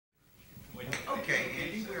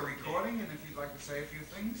to say a few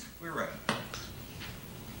things, we're ready.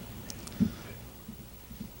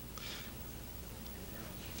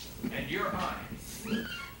 And you're on.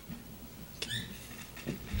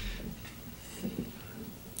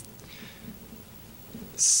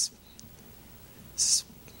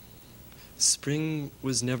 Spring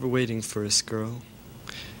was never waiting for us, girl.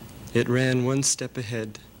 It ran one step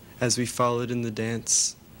ahead as we followed in the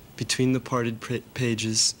dance between the parted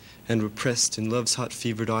pages and were pressed in love's hot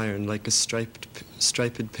fevered iron like a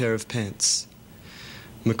striped pair of pants.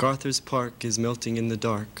 MacArthur's Park is melting in the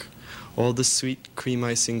dark, all the sweet cream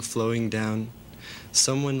icing flowing down.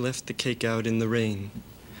 Someone left the cake out in the rain.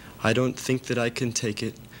 I don't think that I can take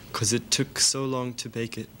it, 'cause it took so long to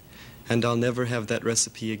bake it, and I'll never have that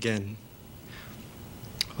recipe again.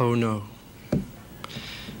 Oh no.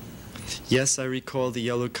 Yes, I recall the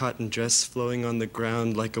yellow cotton dress flowing on the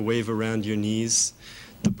ground like a wave around your knees,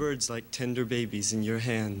 the birds like tender babies in your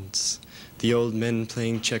hands, the old men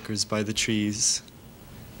playing checkers by the trees.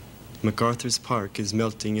 MacArthur's Park is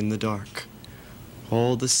melting in the dark,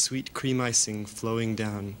 all the sweet cream icing flowing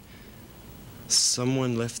down.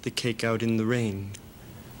 Someone left the cake out in the rain.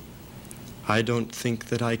 I don't think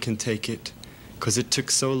that I can take it, 'cause it took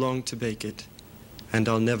so long to bake it, and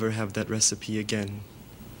I'll never have that recipe again.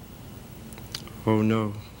 Oh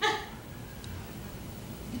no.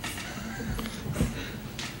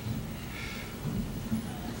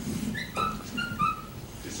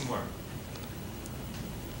 Do some more.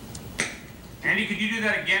 Andy, could you do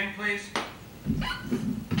that again, please?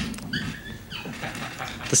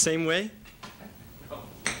 The same way? Oh,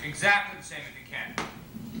 exactly the same if you can.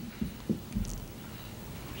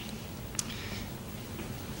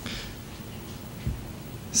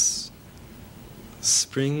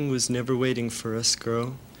 Spring was never waiting for us,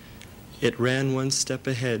 girl. It ran one step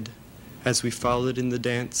ahead as we followed in the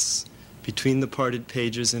dance between the parted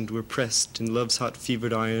pages and were pressed in love's hot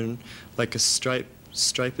fevered iron like a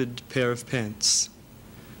striped pair of pants.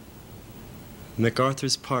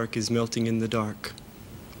 MacArthur's Park is melting in the dark,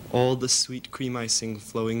 all the sweet cream icing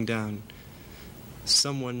flowing down.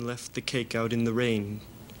 Someone left the cake out in the rain.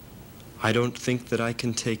 I don't think that I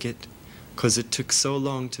can take it, 'cause it took so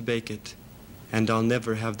long to bake it, and I'll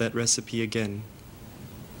never have that recipe again.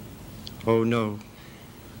 Oh no.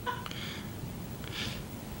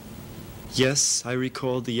 Yes, I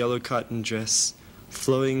recall the yellow cotton dress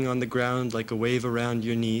flowing on the ground like a wave around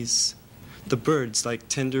your knees, the birds like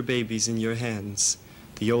tender babies in your hands,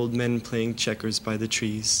 the old men playing checkers by the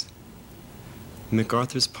trees.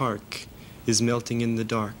 MacArthur's Park is melting in the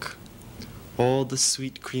dark, all the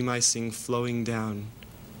sweet cream icing flowing down.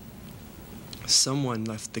 Someone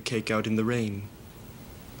left the cake out in the rain.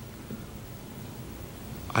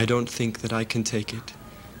 I don't think that I can take it,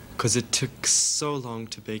 'cause it took so long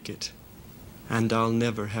to bake it, and I'll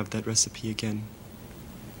never have that recipe again.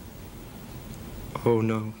 Oh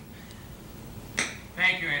no.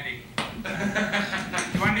 Thank you, Andy.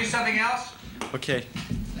 You want to do something else? Okay.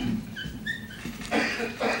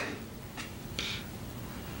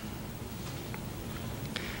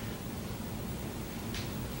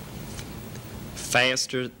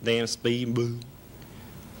 Faster than a speedboat,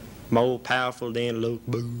 more powerful than a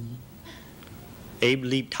locomotive, able to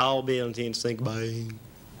leap tall buildings and sink a bank.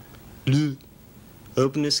 Look,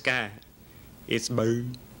 up in the sky, it's a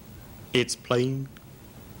bird, it's a plane.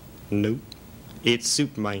 Nope, it's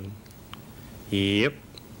Superman. Yep,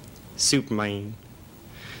 Superman.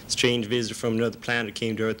 Strange visitor from another planet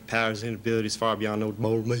came to Earth with powers and abilities far beyond those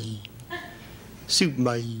born me.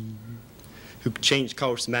 Superman, who could change the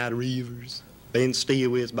course of mighty rivers, bend steel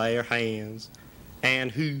with his bare hands,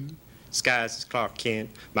 and who, disguised as Clark Kent,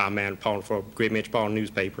 my man reporting for a great metropolitan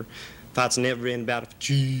newspaper, fights a never-ending battle for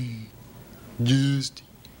truth, justice,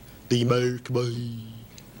 the American way.